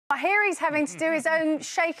Here he's having to do his own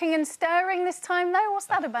shaking and stirring this time, though. What's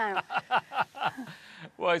that about?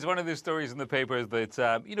 Well, it's one of those stories in the papers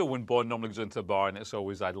that, you know, when Bond normally goes into a bar and it's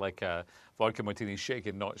always, I'd like a vodka martini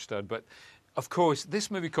shaken, not stirred. But, of course,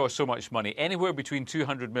 this movie costs so much money. Anywhere between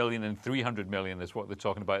 200 million and 300 million is what they're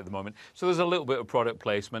talking about at the moment. So there's a little bit of product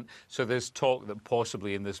placement. So there's talk that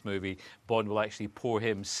possibly in this movie, Bond will actually pour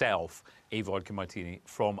himself a vodka martini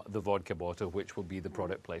from the vodka bottle, which will be the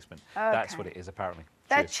product placement. Okay. That's what it is, apparently.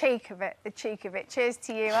 The cheek of it, the cheek of it. Cheers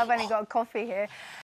to you. I've only got a coffee here.